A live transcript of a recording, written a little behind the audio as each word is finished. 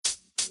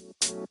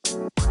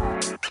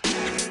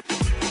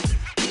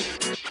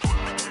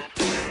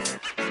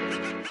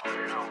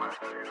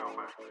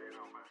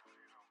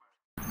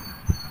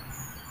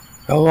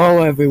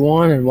Hello,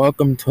 everyone, and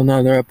welcome to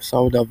another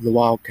episode of the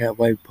Wildcat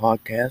Wave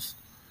podcast.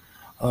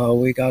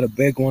 We got a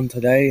big one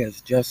today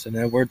as Justin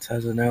Edwards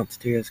has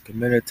announced he is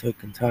committed to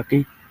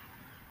Kentucky.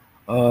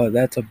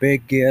 That's a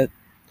big get,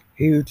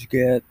 huge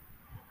get,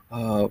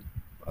 a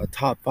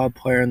top 5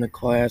 player in the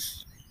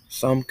class.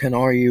 Some can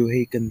argue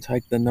he can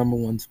take the number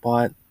 1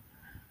 spot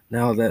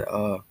now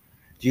that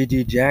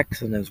G.G.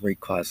 Jackson is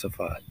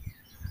reclassified.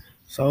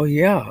 So,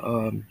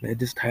 it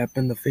just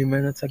happened a few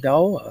minutes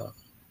ago.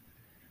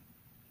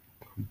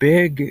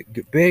 Big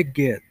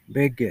get.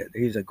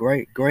 He's a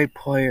great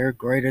player,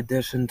 great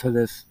addition to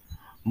this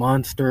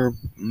monster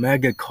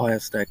mega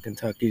class that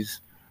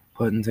Kentucky's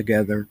putting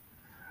together.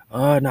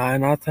 And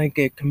I think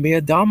it can be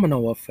a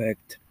domino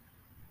effect.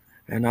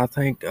 And I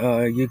think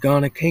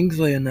Ugonna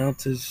Kingsley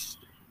announces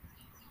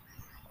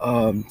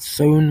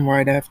soon,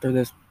 right after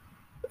this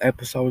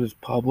episode is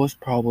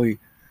published, probably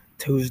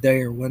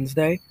Tuesday or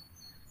Wednesday.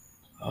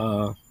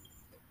 So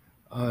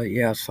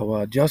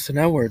Justin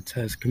Edwards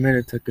has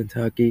committed to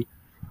Kentucky.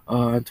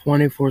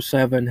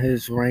 24/7,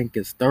 his rank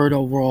is 3rd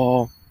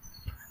overall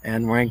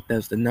and ranked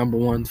as the number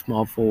 1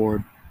 small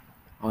forward.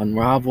 On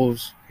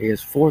Rivals, he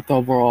is 4th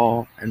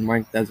overall and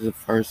ranked as the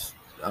first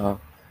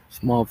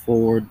small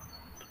forward.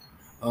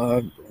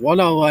 What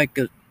I like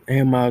at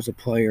him as a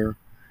player,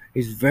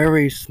 he's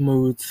very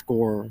smooth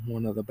scorer,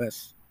 one of the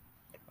best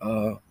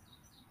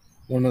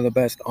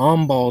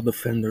on-ball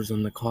defenders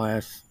in the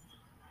class.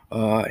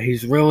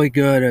 He's really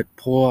good at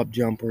pull-up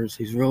jumpers.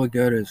 He's really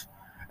good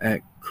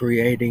at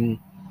creating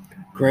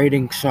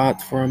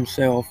shots for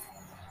himself.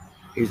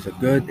 He's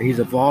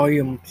a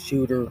volume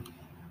shooter.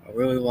 I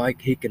really like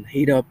he can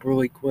heat up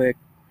really quick.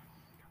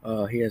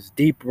 He has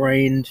deep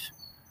range,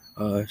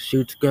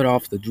 shoots good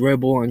off the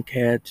dribble and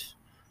catch.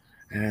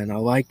 And I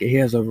like he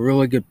has a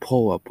really good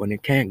pull-up. When he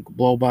can't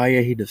blow by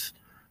you, he just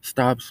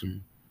stops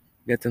and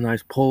gets a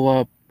nice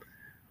pull-up.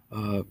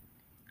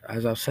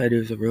 As I said,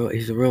 he's a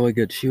really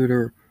good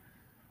shooter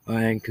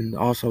and can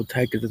also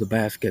take it to the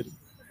basket.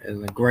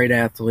 Is a great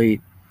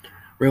athlete,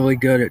 really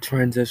good at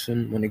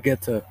transition. When he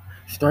gets a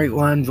straight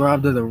line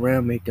drive to the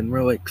rim, he can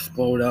really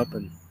explode up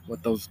and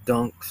with those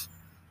dunks.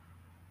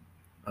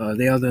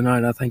 The other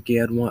night, I think he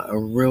had a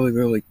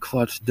really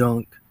clutch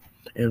dunk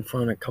in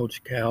front of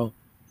Coach Cal.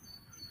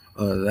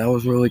 That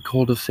was really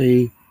cool to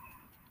see.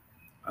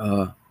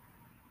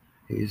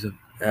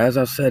 As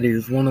I said,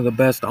 he's one of the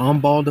best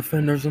on-ball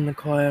defenders in the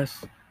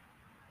class.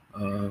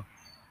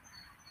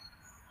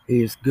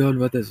 He is good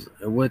with his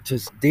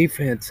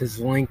defense. His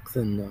length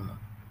and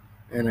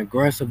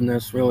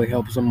aggressiveness really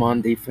helps him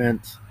on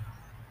defense.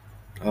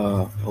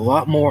 A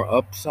lot more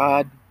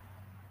upside.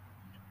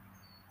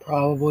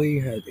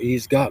 Probably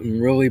he's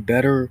gotten really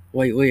better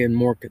lately and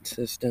more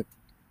consistent.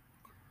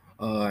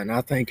 And I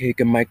think he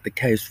can make the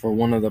case for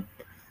one of the,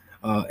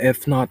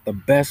 if not the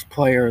best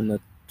player in the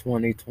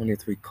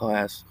 2023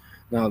 class.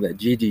 Now that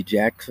G.G.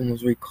 Jackson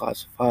was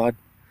reclassified,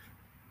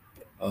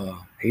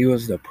 he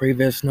was the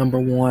previous number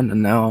 1,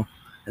 and now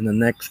in the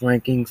next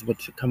rankings,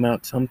 which should come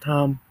out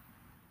sometime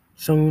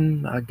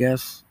soon, I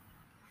guess.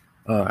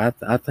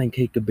 I think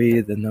he could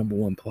be the number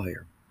 1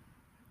 player.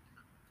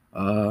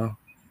 I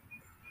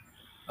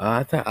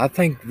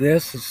think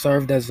this has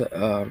served as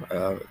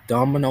a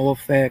domino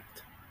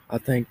effect. I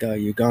think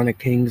Ugonna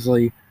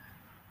Kingsley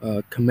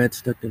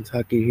commits to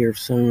Kentucky here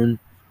soon.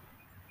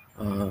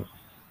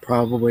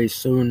 Probably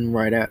soon,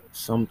 right at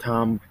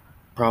sometime,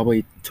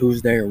 probably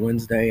Tuesday or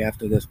Wednesday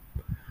after this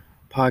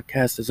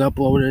podcast is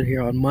uploaded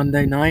here on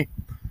Monday night.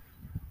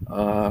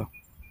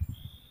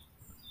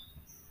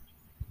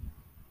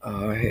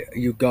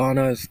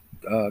 Ugonna is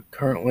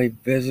currently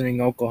visiting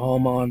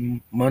Oklahoma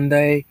on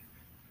Monday.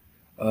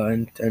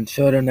 And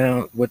should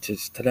announce, which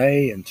is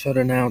today, and should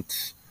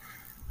announce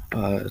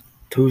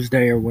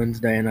Tuesday or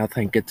Wednesday, and I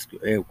think it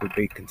would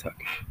be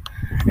Kentucky.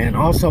 And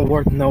also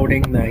worth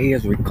noting that he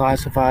is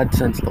reclassified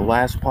since the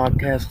last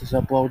podcast is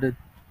uploaded,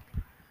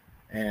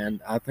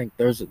 and I think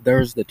there's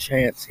the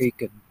chance he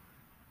could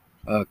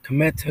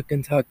commit to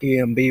Kentucky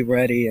and be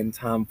ready in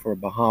time for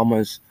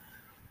Bahamas.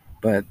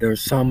 But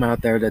there's some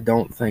out there that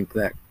don't think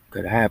that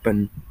could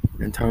happen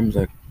in terms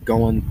of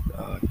getting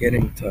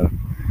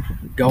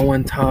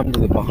time to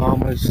the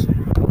Bahamas.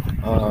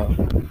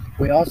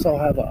 We also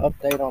have an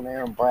update on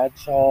Aaron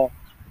Bradshaw.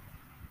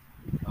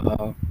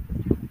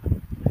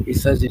 He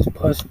says he's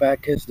pushed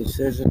back his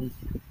decision,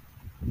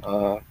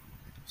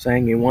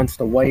 saying he wants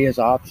to weigh his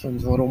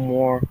options a little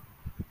more,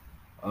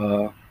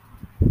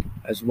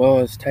 as well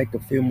as take a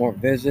few more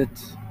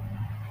visits.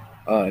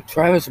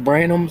 Travis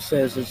Branham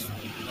says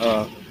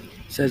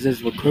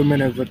his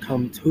recruitment has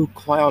become too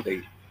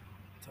cloudy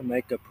to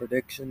make a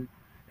prediction,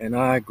 and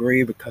I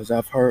agree because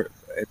I've heard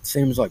it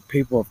seems like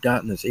people have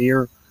gotten his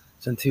ear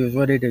since he was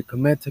ready to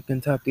commit to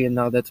Kentucky, and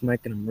now that's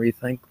making him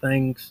rethink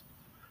things.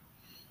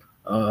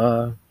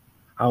 I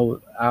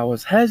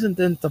was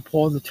hesitant to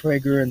pull the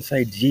trigger and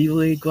say G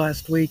League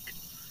last week,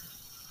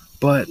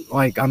 But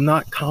like, I'm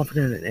not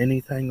confident in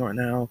anything right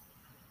now.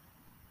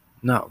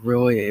 Not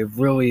really. It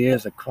really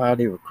is a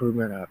cloudy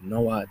recruitment. I have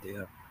no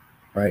idea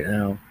right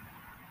now.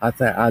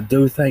 I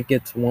do think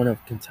it's one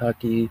of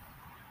Kentucky,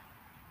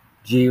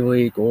 G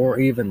League, or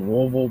even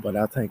Louisville, but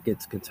I think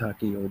it's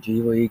Kentucky or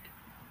G League.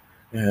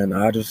 And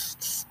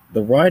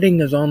the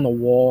writing is on the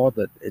wall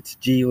that it's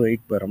G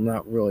League, but I'm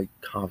not really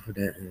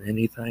confident in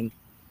anything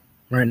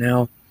right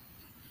now.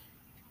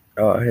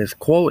 His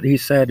quote, he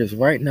said, is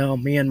right now,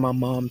 me and my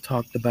mom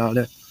talked about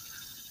it,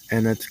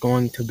 and it's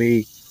going to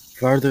be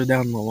further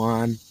down the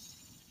line.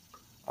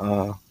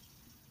 Uh,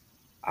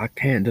 I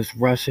can't just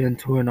rush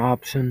into an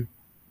option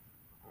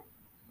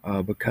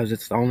because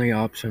it's the only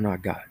option I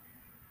got.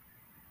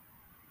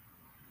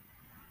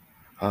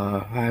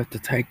 I have to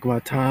take my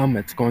time.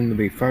 It's going to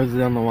be further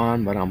down the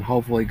line, but I'm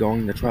hopefully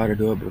going to try to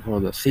do it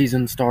before the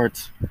season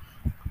starts,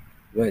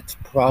 which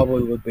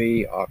probably would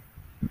be,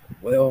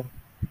 well,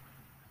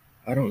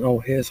 I don't know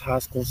his high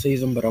school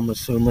season, but I'm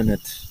assuming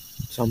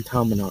it's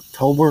sometime in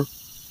October.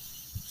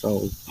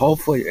 So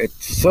hopefully it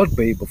should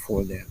be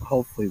before then.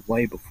 Hopefully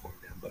way before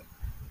then. But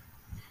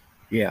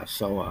yeah,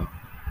 so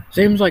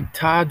seems like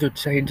tides are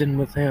changing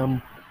with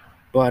him,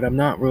 but I'm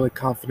not really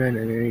confident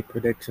in any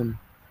prediction.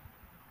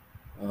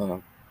 Uh,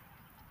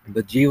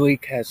 the G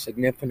League has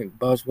significant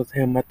buzz with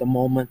him at the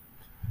moment,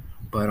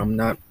 but I'm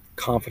not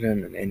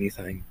confident in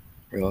anything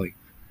really.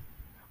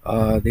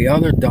 The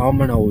other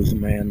dominoes,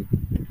 man,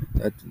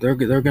 that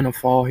they're gonna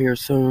fall here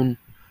soon.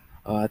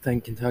 I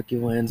think Kentucky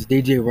lands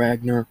DJ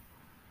Wagner,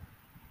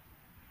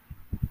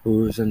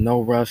 who's in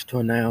no rush to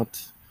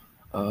announce.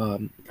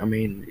 I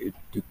mean,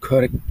 you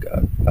could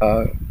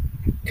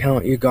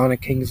count Ugonna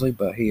Kingsley,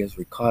 but he is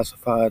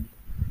reclassified.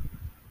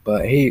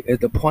 But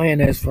the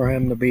plan is for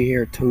him to be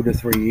here 2 to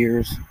 3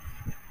 years.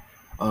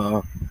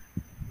 Uh,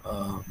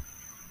 uh,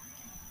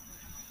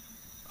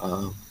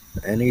 uh,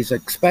 and he's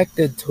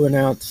expected to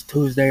announce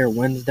Tuesday or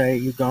Wednesday.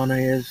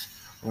 Ugonna is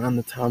around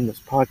the time this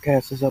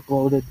podcast is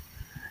uploaded,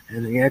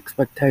 and the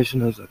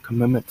expectation is a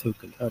commitment to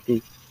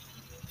Kentucky.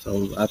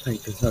 So I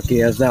think Kentucky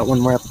has that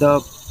one wrapped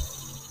up.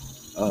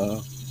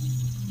 Uh,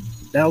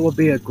 that would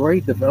be a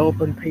great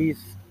developing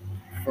piece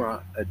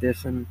for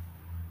addition.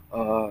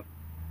 Uh,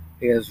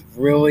 he is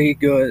really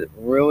good,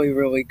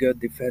 really good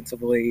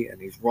defensively,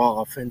 and he's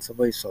raw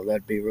offensively, so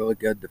that'd be really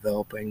good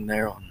developing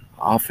there on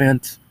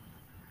offense.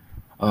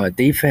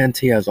 Defense,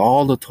 he has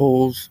all the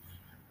tools.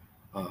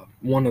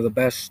 One of the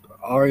best,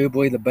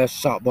 arguably the best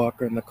shot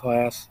blocker in the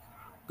class.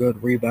 Good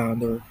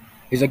rebounder.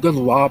 He's a good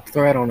lob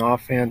threat on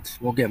offense.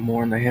 We'll get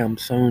more into him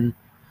soon.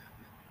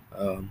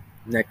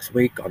 Next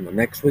week on the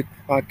next week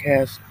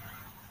podcast.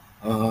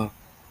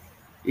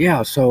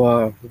 Yeah,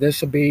 so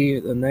this will be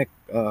the next.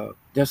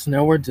 Justin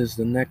Edwards is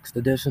the next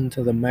addition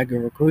to the mega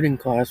recruiting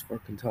class for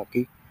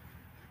Kentucky.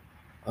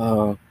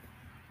 Uh,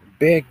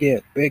 big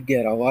get.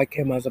 I like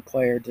him as a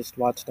player. Just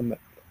watched him at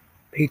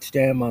Peach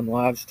Jam on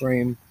live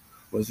stream.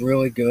 Was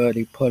really good.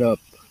 He put up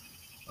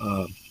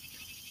uh,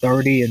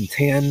 30 and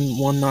 10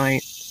 one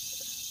night.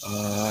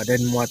 I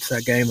didn't watch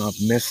that game. I've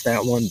missed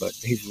that one, but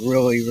he's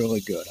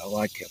really good. I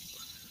like him.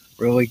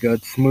 Really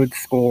good, smooth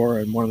scorer,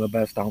 and one of the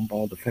best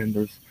on-ball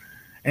defenders.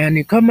 And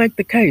you could make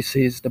the case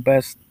he's the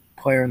best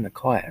player in the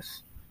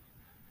class.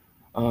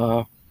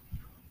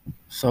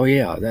 So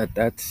yeah,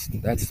 that's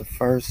the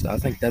first. I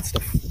think that's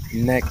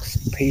the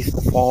next piece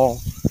to fall,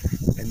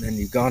 and then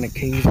Ugonna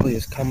Kingsley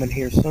is coming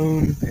here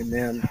soon, and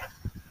then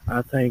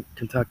I think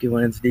Kentucky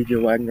lands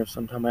DJ Wagner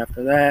sometime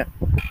after that,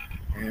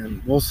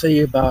 and we'll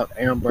see about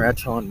Aaron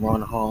Bradshaw and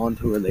Ron Holland,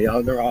 who are the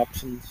other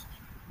options.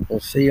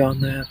 We'll see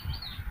on that.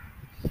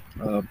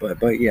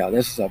 But yeah,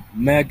 this is a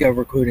mega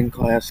recruiting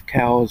class.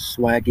 Cal's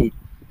swaggy.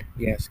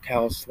 Yes,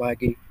 Cal's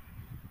swaggy.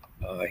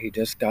 He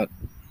just got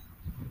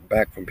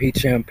back from Peach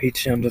Jam.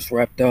 Peach Jam just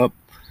wrapped up.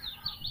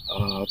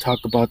 I'll talk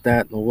about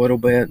that in a little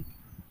bit.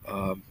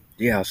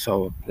 Yeah,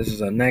 so this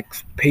is a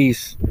next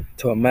piece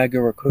to a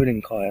mega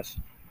recruiting class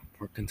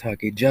for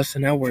Kentucky.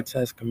 Justin Edwards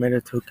has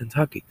committed to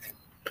Kentucky.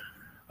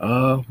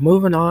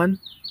 Moving on,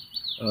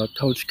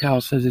 Coach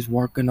Cal says he's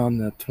working on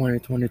the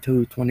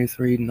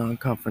 2022-23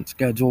 non-conference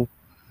schedule,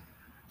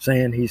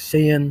 saying he's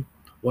seeing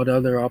what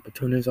other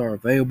opportunities are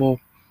available,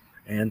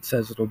 and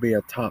says it'll be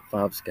a top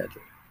 5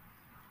 schedule.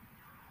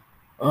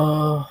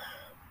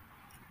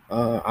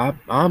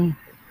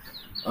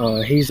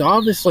 He's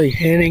obviously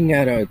hinting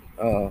at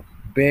a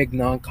big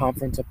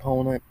non-conference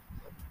opponent.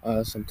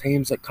 Some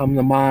teams that come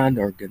to mind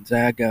are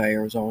Gonzaga,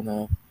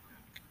 Arizona.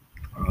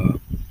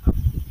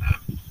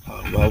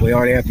 Well, we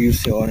already have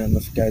UCLA on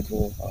the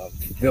schedule.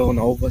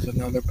 Villanova's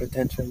another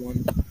potential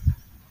one.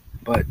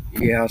 But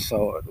yeah,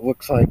 so it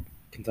looks like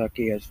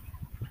Kentucky has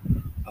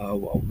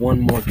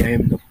one more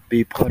game to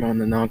be put on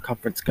the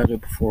non-conference schedule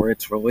before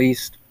it's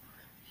released.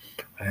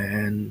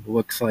 And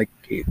looks like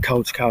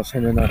Coach Cal's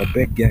hinting at a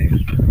big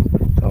game.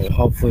 So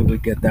hopefully we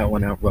get that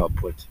one out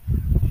Rupp, which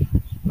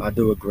I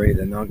do agree.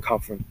 The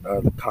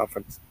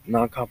non-conference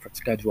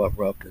schedule at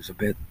Rupp is a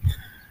bit.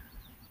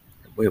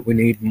 We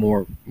need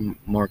more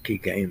marquee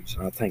games.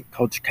 I think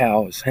Coach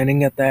Cal is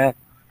hinting at that,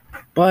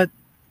 but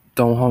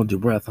don't hold your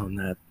breath on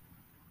that.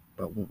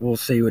 but we'll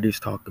see what he's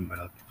talking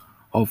about.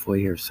 Hopefully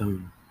here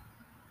soon.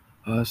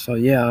 There's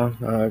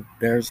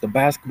the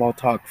basketball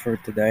talk for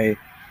today.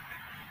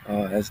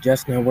 As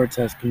Justin Edwards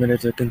has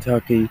committed to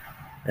Kentucky,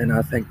 and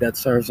I think that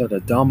serves as a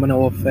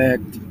domino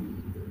effect.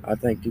 I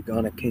think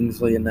Ugonna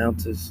Kingsley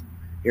announces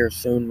here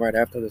soon, right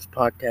after this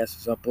podcast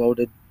is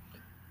uploaded,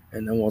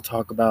 and then we'll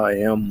talk about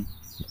him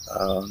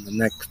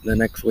the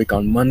next week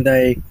on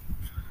Monday.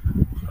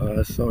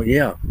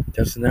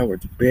 Justin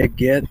Edwards, big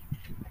get.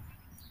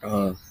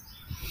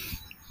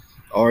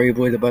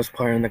 Arguably the best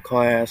player in the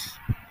class.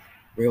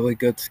 Really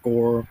good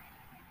scorer,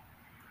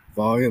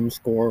 volume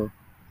scorer,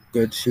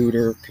 good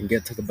shooter, can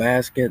get to the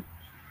basket.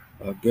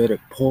 Good at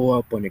pull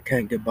up when he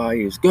can't get by.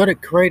 He's good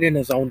at creating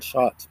his own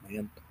shots,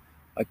 man.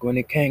 Like when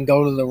he can't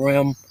go to the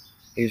rim,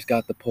 he's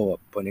got the pull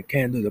up. When he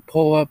can't do the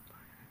pull up,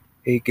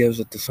 he gives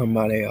it to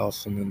somebody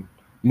else and then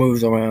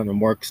moves around and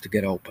works to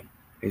get open.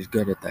 He's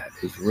good at that.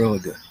 He's really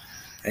good.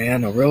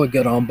 And a really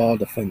good on-ball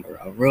defender.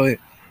 I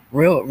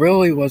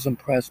really was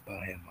impressed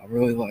by him. I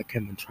really like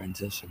him in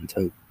transition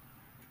too.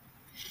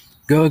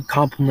 Good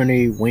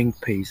complementary wing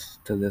piece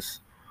to this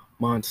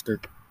monster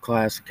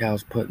class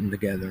Cal's putting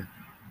together.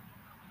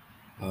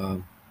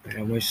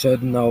 And we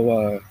should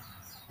know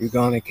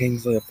Ugonna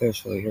Kingsley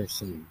officially here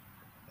soon.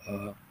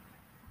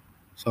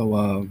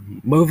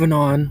 Moving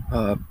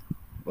on,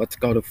 let's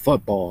go to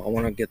football. I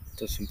want to get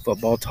to some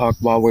football talk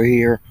while we're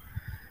here.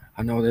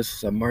 I know this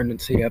is an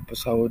emergency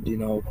episode,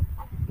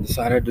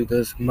 decided to do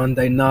this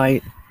Monday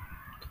night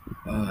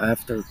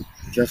after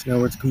Justin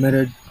Edwards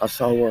committed. I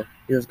saw where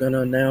he was going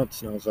to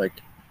announce, and I was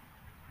like,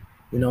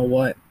 you know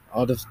what?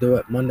 I'll just do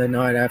it Monday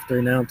night after he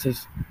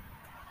announces.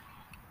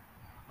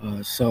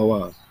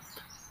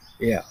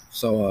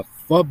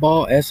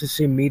 Football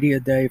SEC Media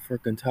Day for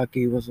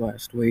Kentucky was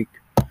last week.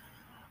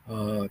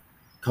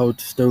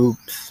 Coach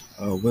Stoops,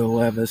 Will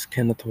Levis,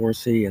 Kenneth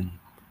Horsey, and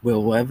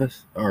Will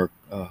Levis, or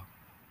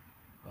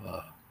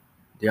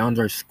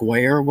DeAndre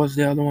Square was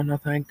the other one, I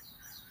think.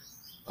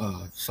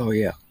 A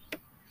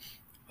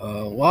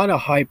lot of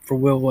hype for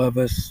Will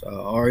Levis.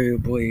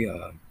 Arguably,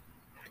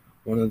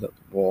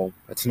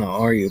 it's not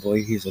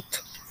arguably.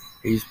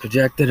 He's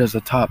projected as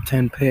a top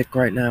 10 pick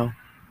right now.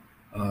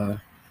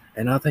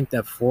 And I think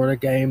that Florida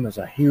game is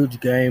a huge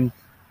game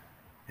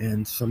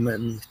and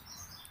cementing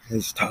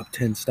his top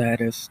 10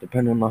 status,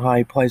 depending on how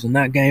he plays in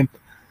that game.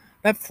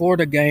 That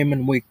Florida game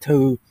in week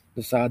 2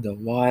 decided a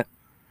lot.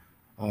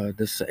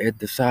 It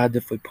decided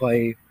if we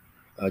play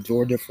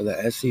Georgia for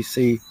the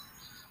SEC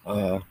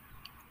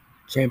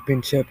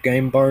championship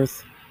game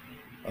berth.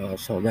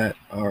 So that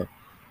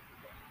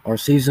our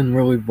season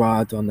really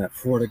rides on that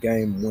Florida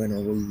game, win or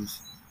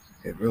lose.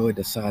 It really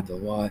decides a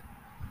lot.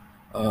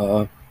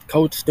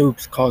 Coach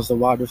Stoops calls the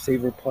wide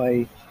receiver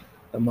play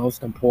the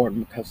most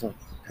important because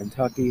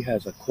Kentucky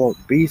has a, quote,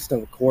 beast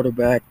of a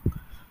quarterback.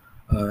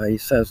 He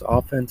says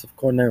offensive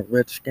coordinator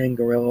Rich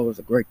Scangarello is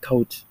a great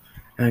coach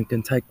and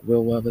can take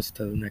Will Levis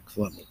to the next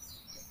level.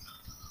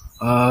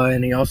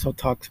 And he also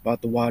talks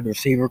about the wide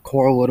receiver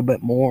core a little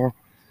bit more,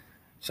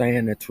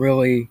 saying it's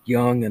really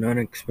young and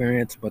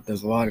inexperienced, but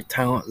there's a lot of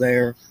talent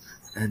there.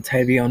 And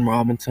Tavion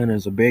Robinson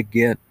is a big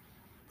get,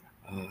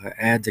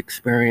 adds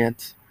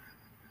experience.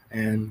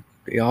 And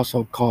he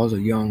also calls a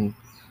young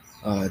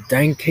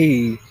Dan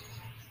Key,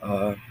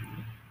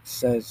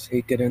 says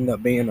he could end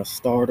up being a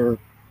starter.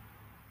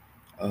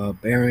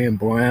 Barian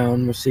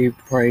Brown received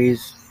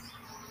praise.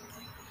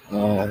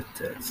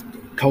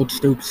 Coach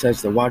Stoops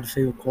says the wide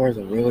receiver core is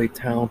a really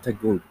talented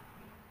group.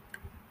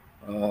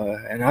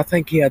 And I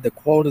think he had the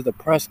quote of the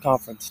press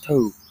conference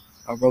too.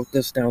 I wrote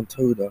this down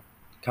too to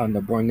kind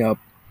of bring up.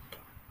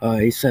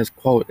 He says,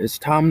 quote, "It's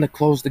time to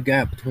close the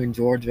gap between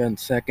Georgia and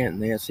second in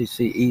the SEC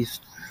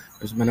East.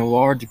 There's been a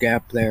large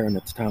gap there, and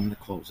it's time to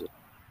close it."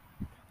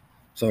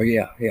 So,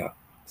 yeah.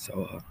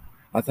 So,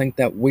 I think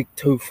that week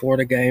 2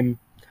 Florida game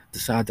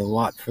decides a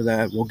lot for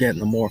that. We'll get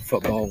into more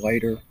football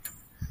later.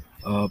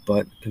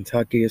 But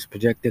Kentucky is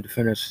projected to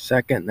finish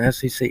second in the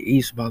SEC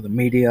East by the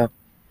media.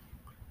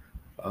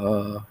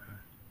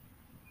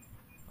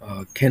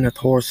 Kenneth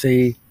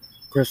Horsey,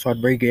 Chris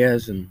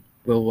Rodriguez, and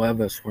Will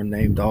Levis were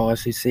named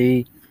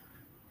All-SEC.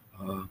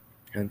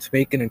 And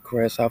speaking of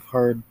Chris, I'd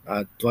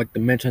like to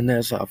mention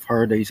this, I've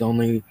heard he's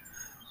only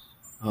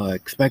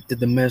expected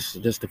to miss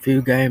just a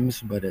few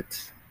games, but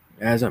it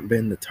hasn't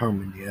been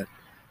determined yet.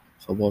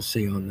 So we'll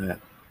see on that.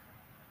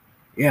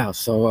 Yeah,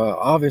 so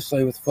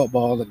obviously with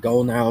football, the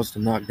goal now is to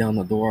knock down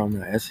the door on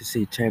the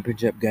SEC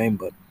championship game,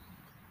 but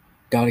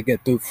got to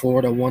get through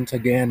Florida once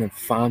again and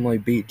finally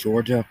beat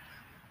Georgia.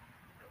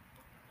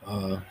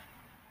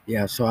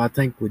 So I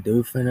think we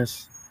do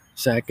finish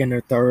second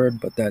or third,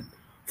 but that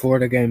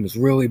Florida game is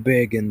really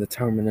big in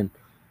determining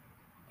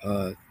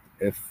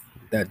if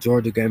that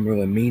Georgia game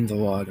really means a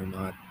lot or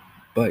not.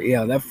 But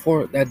yeah,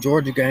 that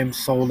Georgia game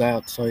sold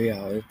out, so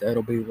yeah,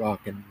 that'll be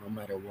rocking no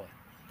matter what.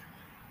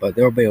 But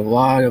there'll be a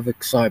lot of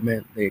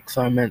excitement. The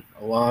excitement,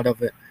 a lot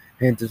of it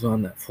hinges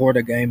on that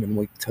Florida game in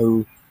week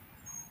 2.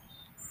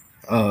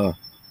 So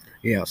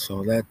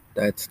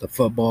that's the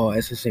football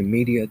SEC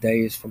Media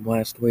Days from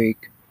last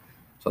week.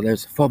 So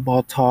there's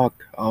football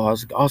talk. I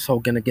was also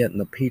gonna get in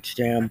the Peach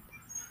Jam.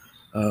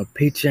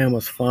 Peach Jam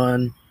was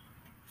fun.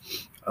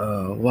 A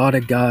lot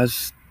of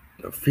guys,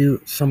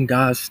 some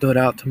guys stood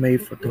out to me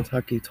for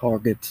Kentucky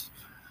targets.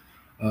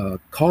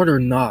 Carter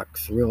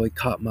Knox really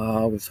caught my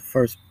eye. It was the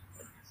first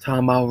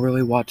time I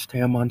really watched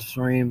him on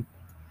stream.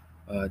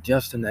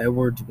 Justin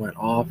Edwards went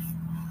off,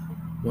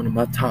 one of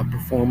my top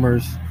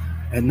performers.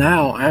 And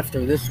now,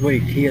 after this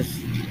week, he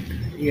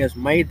has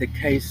made the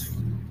case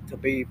to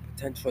be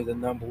potentially the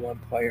number one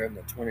player in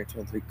the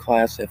 2023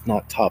 class, if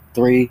not top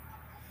three.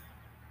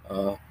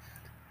 Uh,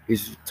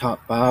 he's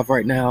top five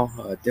right now.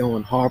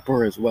 Dylan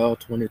Harper as well,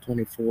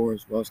 2024,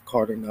 as well as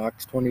Carter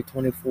Knox,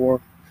 2024.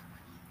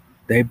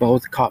 They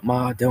both caught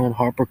my eye. Dylan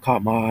Harper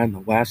caught my eye in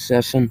the last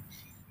session.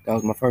 That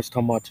was my first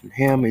time watching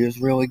him. He was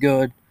really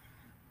good.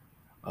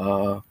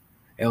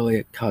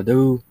 Elliot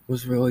Cadu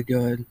was really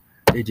good.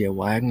 DJ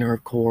Wagner,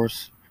 of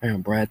course.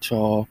 Aaron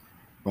Bradshaw.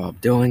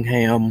 Rob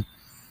Dillingham.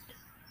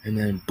 And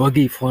then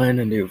Boogie Flynn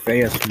and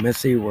Uveas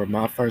Missy were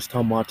my first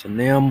time watching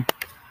them.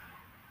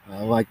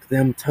 I like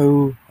them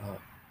too.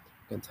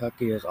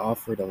 Kentucky has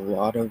offered a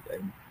lot of,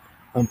 and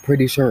I'm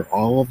pretty sure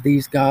all of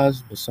these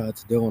guys,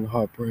 besides Dylan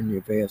Harper and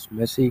Uveas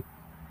Missy.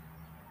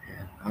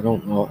 And I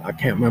don't know, I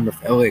can't remember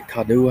if Elliot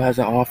Cadu has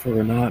an offer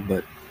or not,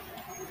 but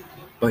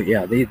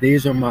yeah,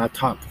 these are my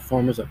top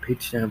performers at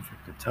Peach Jam for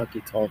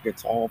Kentucky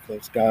targets. All of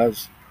those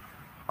guys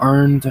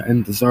earned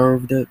and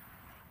deserved it.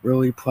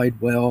 Really played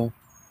well.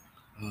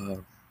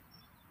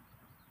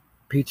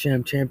 Peach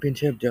Jam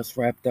Championship just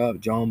wrapped up.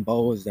 John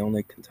Bowl is the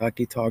only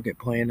Kentucky target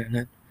playing in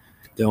it.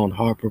 Dylan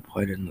Harper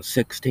played in the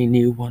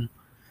 16U one.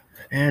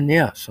 And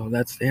yeah, so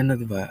that's the end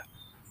of the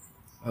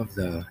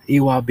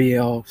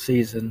EYBL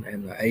season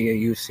and the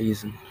AAU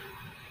season.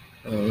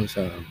 It was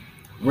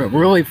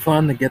really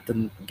fun to get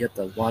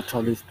to watch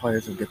all these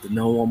players and get to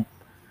know them.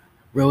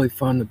 Really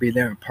fun to be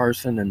there in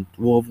person in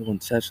Louisville in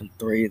session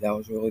 3. That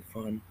was really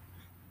fun.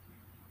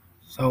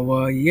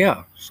 So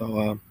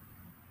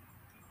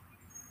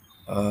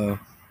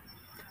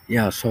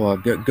yeah, so a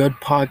good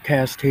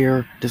podcast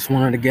here. Just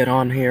wanted to get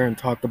on here and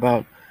talk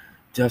about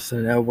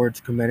Justin Edwards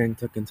committing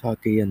to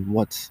Kentucky and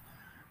what's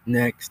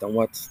next and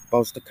what's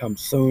supposed to come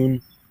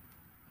soon.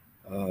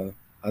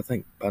 I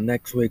think by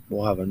next week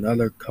we'll have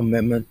another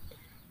commitment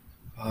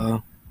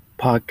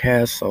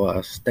podcast.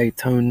 So stay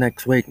tuned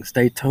next week and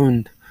stay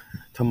tuned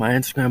to my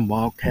Instagram,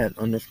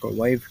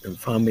 Wildcat_Wave. You can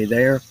find me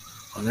there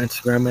on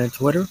Instagram and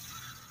Twitter.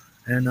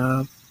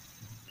 And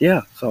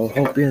yeah, so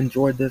hope you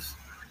enjoyed this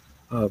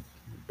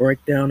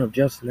breakdown of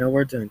Justin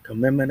Edwards and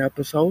commitment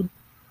episode.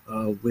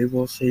 We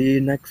will see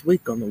you next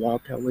week on the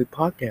Wildcat Wave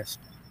podcast.